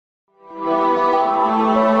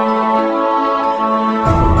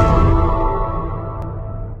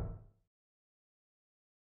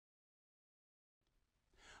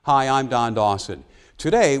Hi, I'm Don Dawson.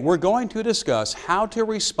 Today we're going to discuss how to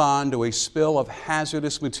respond to a spill of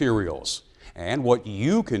hazardous materials and what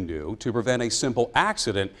you can do to prevent a simple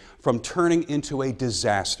accident from turning into a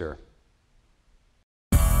disaster.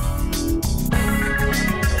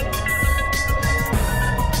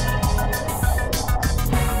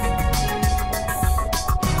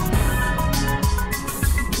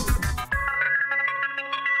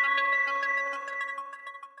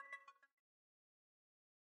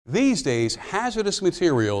 These days, hazardous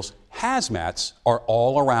materials, hazmats, are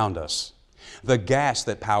all around us. The gas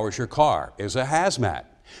that powers your car is a hazmat.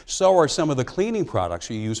 So are some of the cleaning products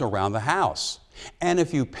you use around the house. And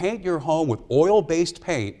if you paint your home with oil-based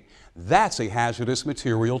paint, that's a hazardous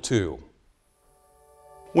material too.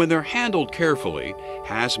 When they're handled carefully,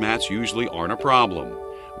 hazmats usually aren't a problem,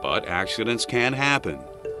 but accidents can happen.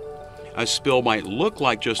 A spill might look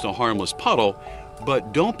like just a harmless puddle,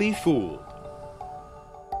 but don't be fooled.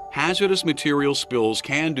 Hazardous material spills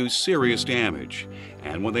can do serious damage,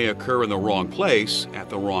 and when they occur in the wrong place at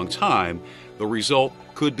the wrong time, the result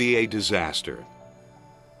could be a disaster.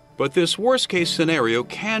 But this worst-case scenario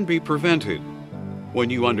can be prevented when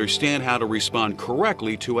you understand how to respond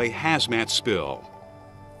correctly to a hazmat spill.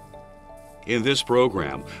 In this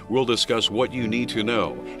program, we'll discuss what you need to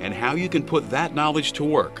know and how you can put that knowledge to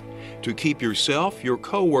work to keep yourself, your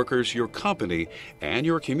coworkers, your company, and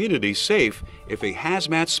your community safe if a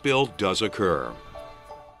hazmat spill does occur.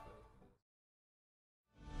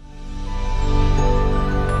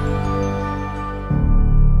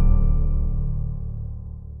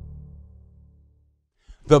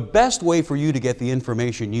 The best way for you to get the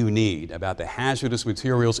information you need about the hazardous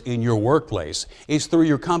materials in your workplace is through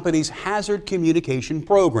your company's Hazard Communication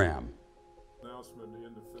Program.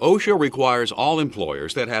 OSHA requires all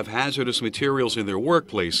employers that have hazardous materials in their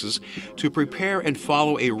workplaces to prepare and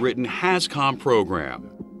follow a written HazCom program.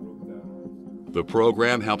 The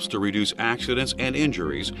program helps to reduce accidents and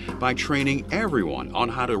injuries by training everyone on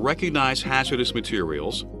how to recognize hazardous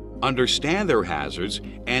materials, understand their hazards,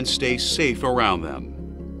 and stay safe around them.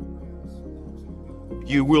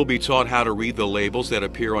 You will be taught how to read the labels that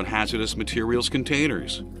appear on hazardous materials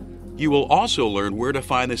containers. You will also learn where to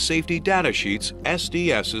find the safety data sheets,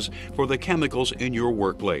 SDSs, for the chemicals in your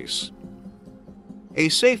workplace. A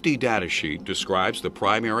safety data sheet describes the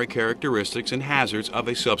primary characteristics and hazards of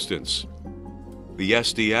a substance. The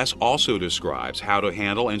SDS also describes how to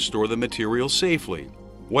handle and store the material safely,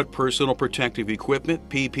 what personal protective equipment,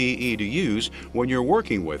 PPE, to use when you're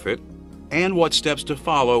working with it, and what steps to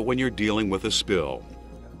follow when you're dealing with a spill.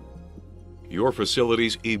 Your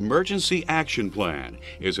facility's Emergency Action Plan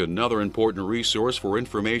is another important resource for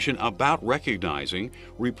information about recognizing,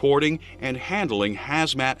 reporting, and handling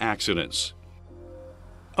hazmat accidents.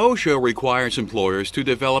 OSHA requires employers to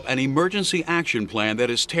develop an emergency action plan that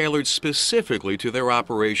is tailored specifically to their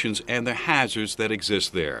operations and the hazards that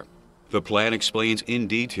exist there. The plan explains in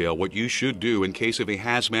detail what you should do in case of a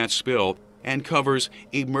hazmat spill and covers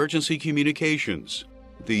emergency communications,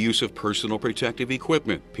 the use of personal protective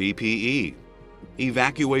equipment, PPE,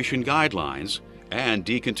 evacuation guidelines, and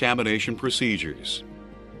decontamination procedures.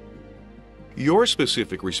 Your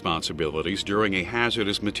specific responsibilities during a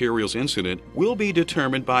hazardous materials incident will be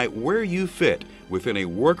determined by where you fit within a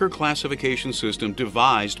worker classification system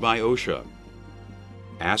devised by OSHA.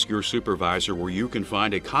 Ask your supervisor where you can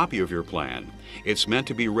find a copy of your plan. It's meant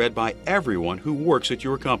to be read by everyone who works at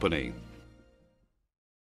your company.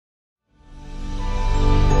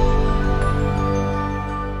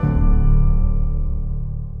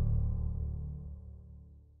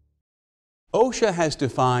 OSHA has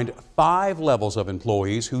defined 5 levels of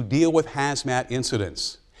employees who deal with hazmat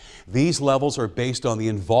incidents. These levels are based on the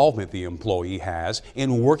involvement the employee has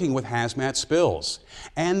in working with hazmat spills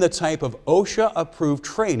and the type of OSHA-approved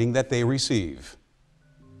training that they receive.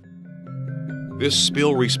 This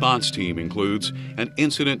spill response team includes an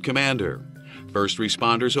incident commander, first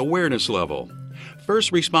responders awareness level,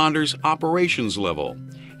 first responders operations level,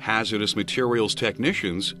 hazardous materials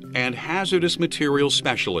technicians, and hazardous materials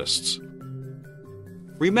specialists.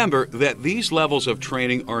 Remember that these levels of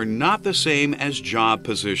training are not the same as job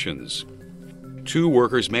positions. 2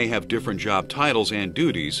 workers may have different job titles and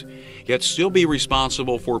duties, yet still be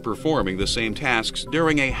responsible for performing the same tasks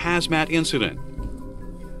during a hazmat incident.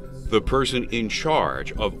 The person in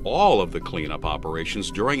charge of all of the cleanup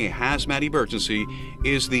operations during a hazmat emergency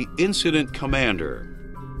is the incident commander.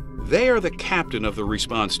 They are the captain of the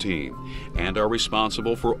response team and are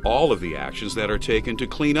responsible for all of the actions that are taken to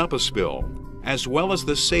clean up a spill, as well as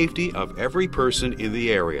the safety of every person in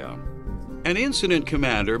the area. An incident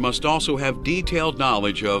commander must also have detailed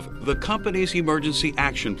knowledge of the company's emergency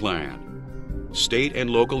action plan. state and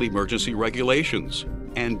local emergency regulations,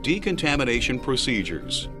 and decontamination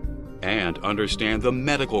procedures, and understand the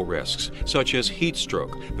medical risks, such as heat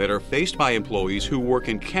stroke, that are faced by employees who work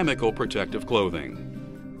in chemical protective clothing.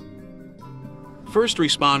 First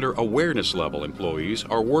responder awareness level employees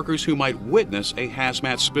are workers who might witness a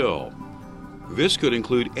hazmat spill. This could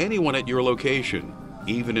include anyone at your location,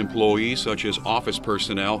 even employees such as office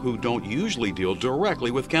personnel who don't usually deal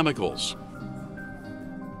directly with chemicals.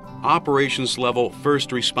 Operations level first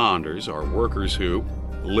responders are workers who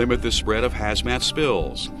limit the spread of hazmat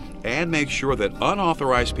spills and make sure that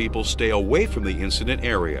unauthorized people stay away from the incident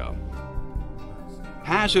area.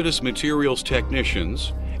 Hazardous materials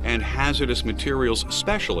technicians and hazardous materials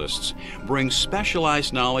specialists bring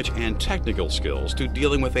specialized knowledge and technical skills to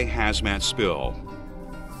dealing with a hazmat spill.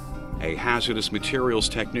 A hazardous materials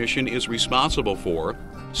technician is responsible for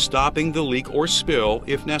stopping the leak or spill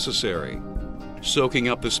if necessary, soaking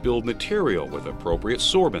up the spilled material with appropriate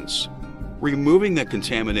sorbents, removing the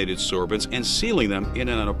contaminated sorbents and sealing them in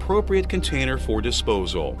an appropriate container for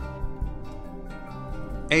disposal.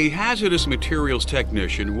 A hazardous materials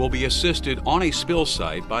technician will be assisted on a spill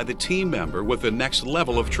site by the team member with the next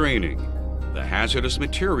level of training, the hazardous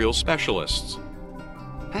materials specialists.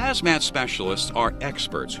 Hazmat specialists are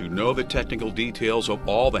experts who know the technical details of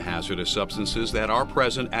all the hazardous substances that are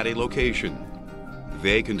present at a location.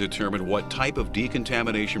 They can determine what type of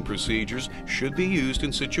decontamination procedures should be used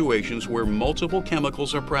in situations where multiple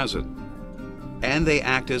chemicals are present. And they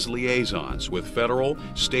act as liaisons with federal,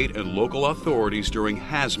 state, and local authorities during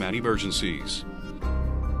hazmat emergencies.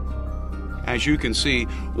 As you can see,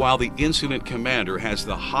 while the incident commander has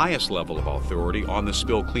the highest level of authority on the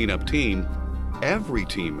spill cleanup team, every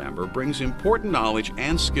team member brings important knowledge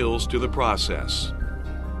and skills to the process.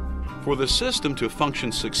 For the system to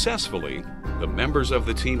function successfully, the members of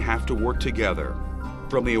the team have to work together,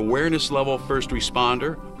 from the awareness level first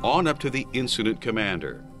responder on up to the incident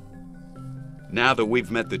commander. Now that we've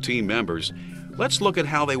met the team members, let's look at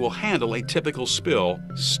how they will handle a typical spill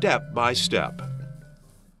step by step.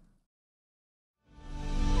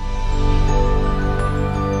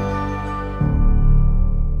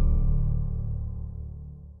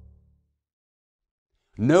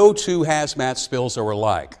 No two hazmat spills are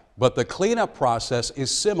alike, but the cleanup process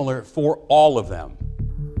is similar for all of them.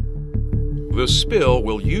 The spill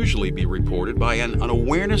will usually be reported by an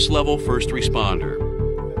awareness level first responder.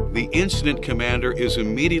 The incident commander is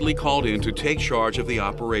immediately called in to take charge of the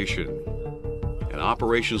operation. An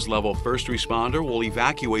operations level first responder will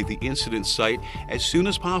evacuate the incident site as soon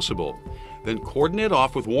as possible, then cordon it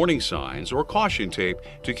off with warning signs or caution tape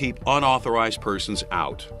to keep unauthorized persons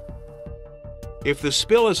out. If the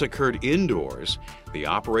spill has occurred indoors, the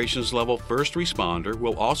operations level first responder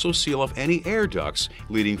will also seal off any air ducts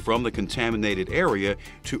leading from the contaminated area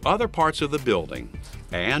to other parts of the building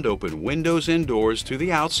and open windows and doors to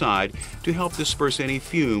the outside to help disperse any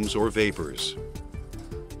fumes or vapors.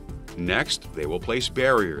 Next, they will place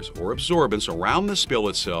barriers or absorbents around the spill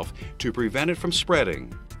itself to prevent it from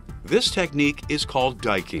spreading. This technique is called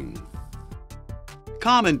diking.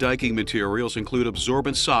 Common diking materials include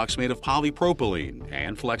absorbent socks made of polypropylene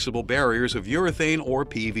and flexible barriers of urethane or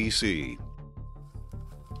PVC.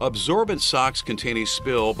 Absorbent socks contain a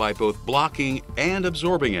spill by both blocking and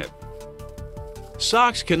absorbing it.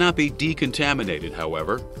 Socks cannot be decontaminated,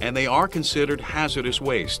 however, and they are considered hazardous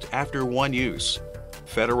waste after one use.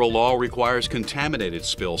 Federal law requires contaminated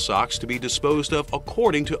spill socks to be disposed of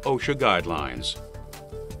according to OSHA guidelines.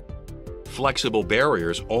 Flexible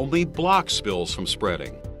barriers only block spills from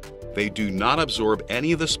spreading. They do not absorb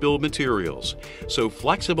any of the spilled materials, so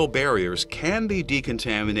flexible barriers can be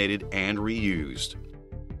decontaminated and reused.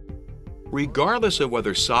 Regardless of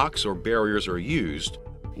whether socks or barriers are used,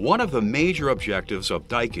 one of the major objectives of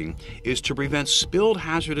diking is to prevent spilled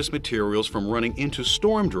hazardous materials from running into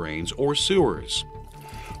storm drains or sewers.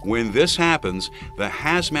 When this happens, the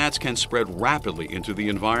hazmats can spread rapidly into the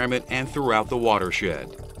environment and throughout the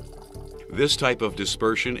watershed. This type of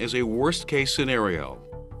dispersion is a worst-case scenario,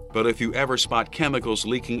 but if you ever spot chemicals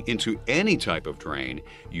leaking into any type of drain,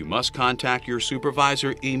 you must contact your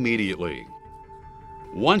supervisor immediately.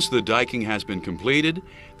 Once the diking has been completed,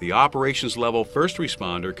 the operations level first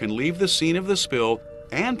responder can leave the scene of the spill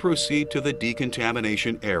and proceed to the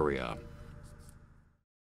decontamination area.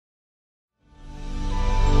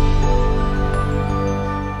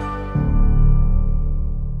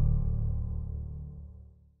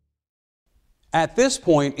 At this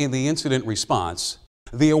point in the incident response,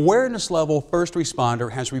 the awareness level first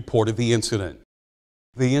responder has reported the incident.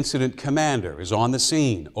 The incident commander is on the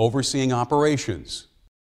scene overseeing operations,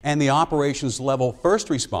 and the operations level first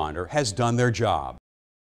responder has done their job.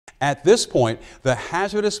 At this point, the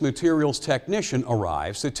hazardous materials technician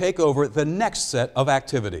arrives to take over the next set of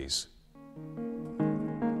activities.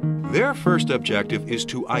 Their first objective is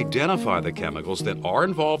to identify the chemicals that are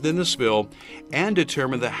involved in the spill and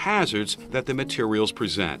determine the hazards that the materials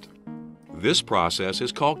present. This process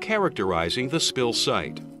is called characterizing the spill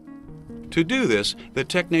site. To do this, the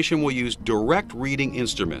technician will use direct reading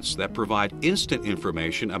instruments that provide instant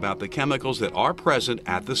information about the chemicals that are present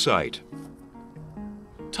at the site.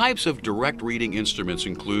 Types of direct reading instruments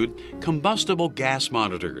include combustible gas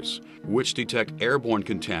monitors, which detect airborne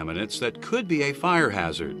contaminants that could be a fire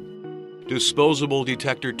hazard, disposable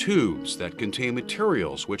detector tubes that contain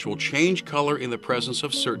materials which will change color in the presence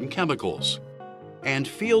of certain chemicals, and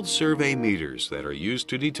field survey meters that are used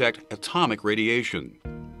to detect atomic radiation.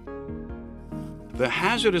 The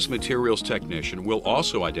hazardous materials technician will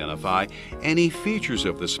also identify any features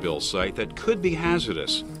of the spill site that could be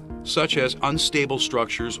hazardous, such as unstable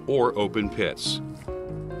structures or open pits.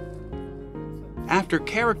 After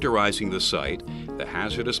characterizing the site, the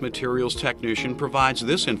hazardous materials technician provides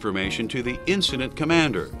this information to the incident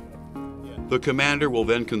commander. The commander will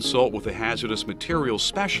then consult with the hazardous materials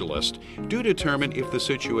specialist to determine if the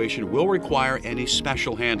situation will require any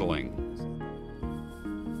special handling.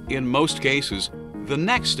 In most cases, the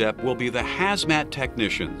next step will be the hazmat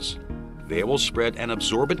technicians. They will spread an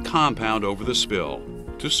absorbent compound over the spill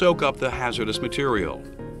to soak up the hazardous material.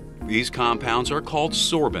 These compounds are called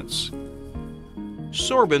sorbents.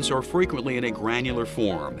 Sorbents are frequently in a granular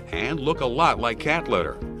form and look a lot like cat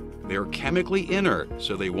litter. They are chemically inert,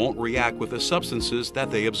 so they won't react with the substances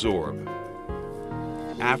that they absorb.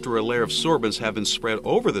 After a layer of sorbents have been spread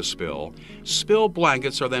over the spill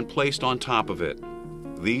blankets are then placed on top of it.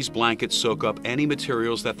 These blankets soak up any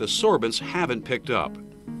materials that the sorbents haven't picked up.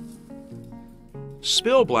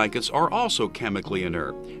 Spill blankets are also chemically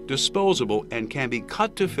inert, disposable, and can be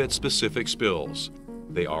cut to fit specific spills.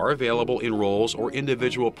 They are available in rolls or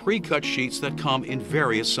individual pre-cut sheets that come in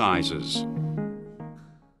various sizes.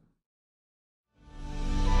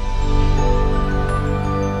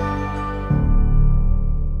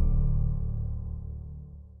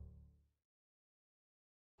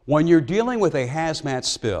 When you're dealing with a hazmat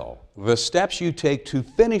spill, the steps you take to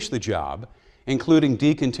finish the job, including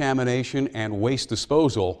decontamination and waste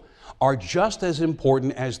disposal, are just as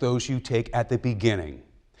important as those you take at the beginning.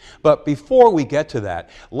 But before we get to that,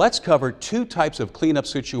 let's cover two types of cleanup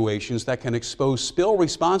situations that can expose spill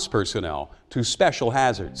response personnel to special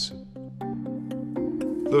hazards.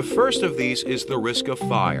 The first of these is the risk of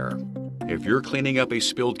fire. If you're cleaning up a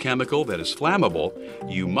spilled chemical that is flammable,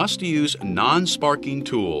 you must use non-sparking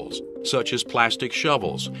tools, such as plastic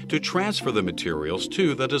shovels, to transfer the materials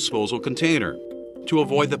to the disposal container, to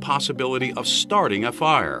avoid the possibility of starting a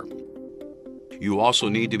fire. You also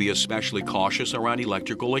need to be especially cautious around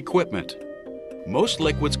electrical equipment. Most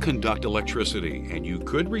liquids conduct electricity, and you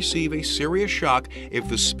could receive a serious shock if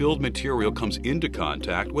the spilled material comes into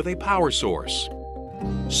contact with a power source.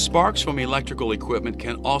 Sparks from electrical equipment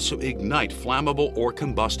can also ignite flammable or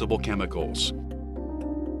combustible chemicals.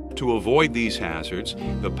 To avoid these hazards,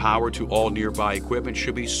 the power to all nearby equipment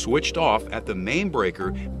should be switched off at the main breaker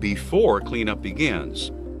before cleanup begins.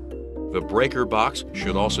 The breaker box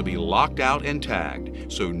should also be locked out and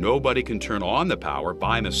tagged so nobody can turn on the power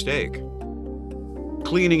by mistake.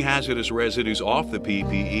 Cleaning hazardous residues off the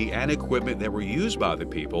PPE and equipment that were used by the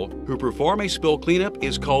people who perform a spill cleanup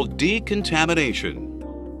is called decontamination.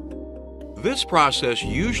 This process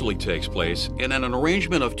usually takes place in an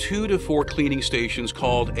arrangement of 2 to 4 cleaning stations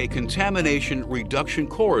called a Contamination Reduction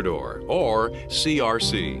Corridor, or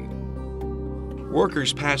CRC.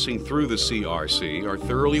 Workers passing through the CRC are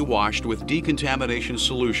thoroughly washed with decontamination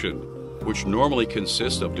solution, which normally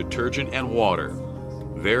consists of detergent and water.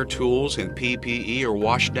 Their tools and PPE are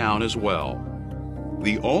washed down as well.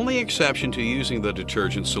 The only exception to using the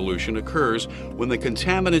detergent solution occurs when the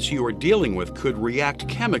contaminants you are dealing with could react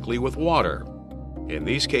chemically with water. In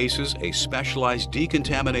these cases, a specialized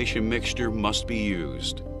decontamination mixture must be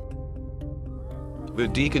used. The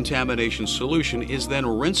decontamination solution is then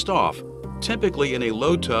rinsed off, typically in a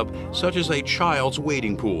low tub such as a child's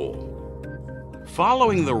wading pool.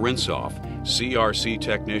 Following the rinse-off, CRC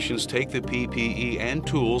technicians take the PPE and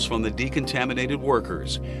tools from the decontaminated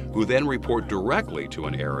workers, who then report directly to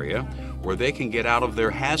an area where they can get out of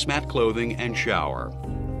their hazmat clothing and shower.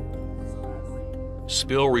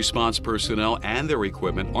 Spill response personnel and their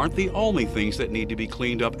equipment aren't the only things that need to be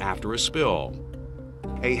cleaned up after a spill.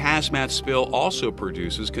 A hazmat spill also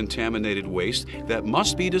produces contaminated waste that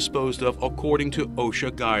must be disposed of according to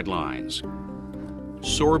OSHA guidelines.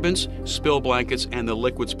 Sorbents, spill blankets, and the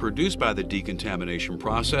liquids produced by the decontamination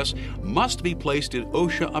process must be placed in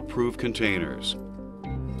OSHA-approved containers.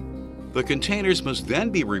 The containers must then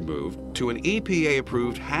be removed to an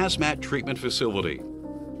EPA-approved hazmat treatment facility,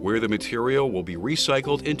 where the material will be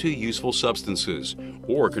recycled into useful substances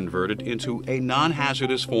or converted into a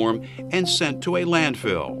non-hazardous form and sent to a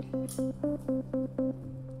landfill.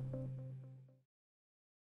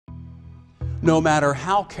 No matter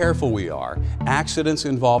how careful we are, accidents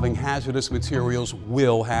involving hazardous materials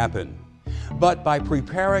will happen. But by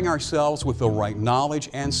preparing ourselves with the right knowledge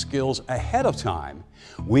and skills ahead of time,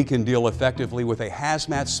 we can deal effectively with a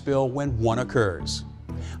hazmat spill when one occurs.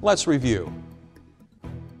 Let's review.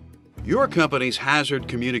 Your company's hazard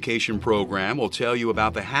communication program will tell you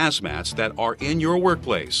about the hazmats that are in your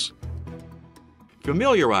workplace.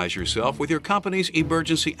 Familiarize yourself with your company's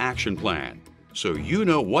emergency action plan so you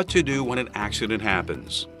know what to do when an accident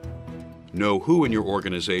happens. Know who in your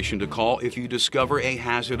organization to call if you discover a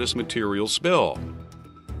hazardous material spill.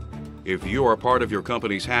 If you are part of your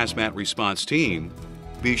company's hazmat response team,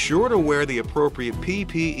 be sure to wear the appropriate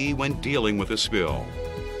PPE when dealing with a spill.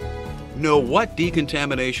 Know what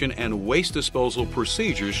decontamination and waste disposal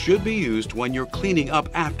procedures should be used when you're cleaning up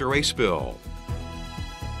after a spill.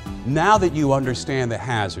 Now that you understand the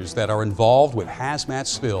hazards that are involved with hazmat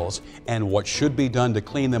spills and what should be done to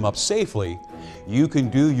clean them up safely, you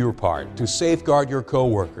can do your part to safeguard your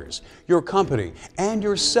coworkers, your company, and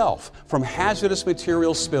yourself from hazardous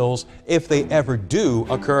material spills if they ever do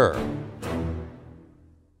occur.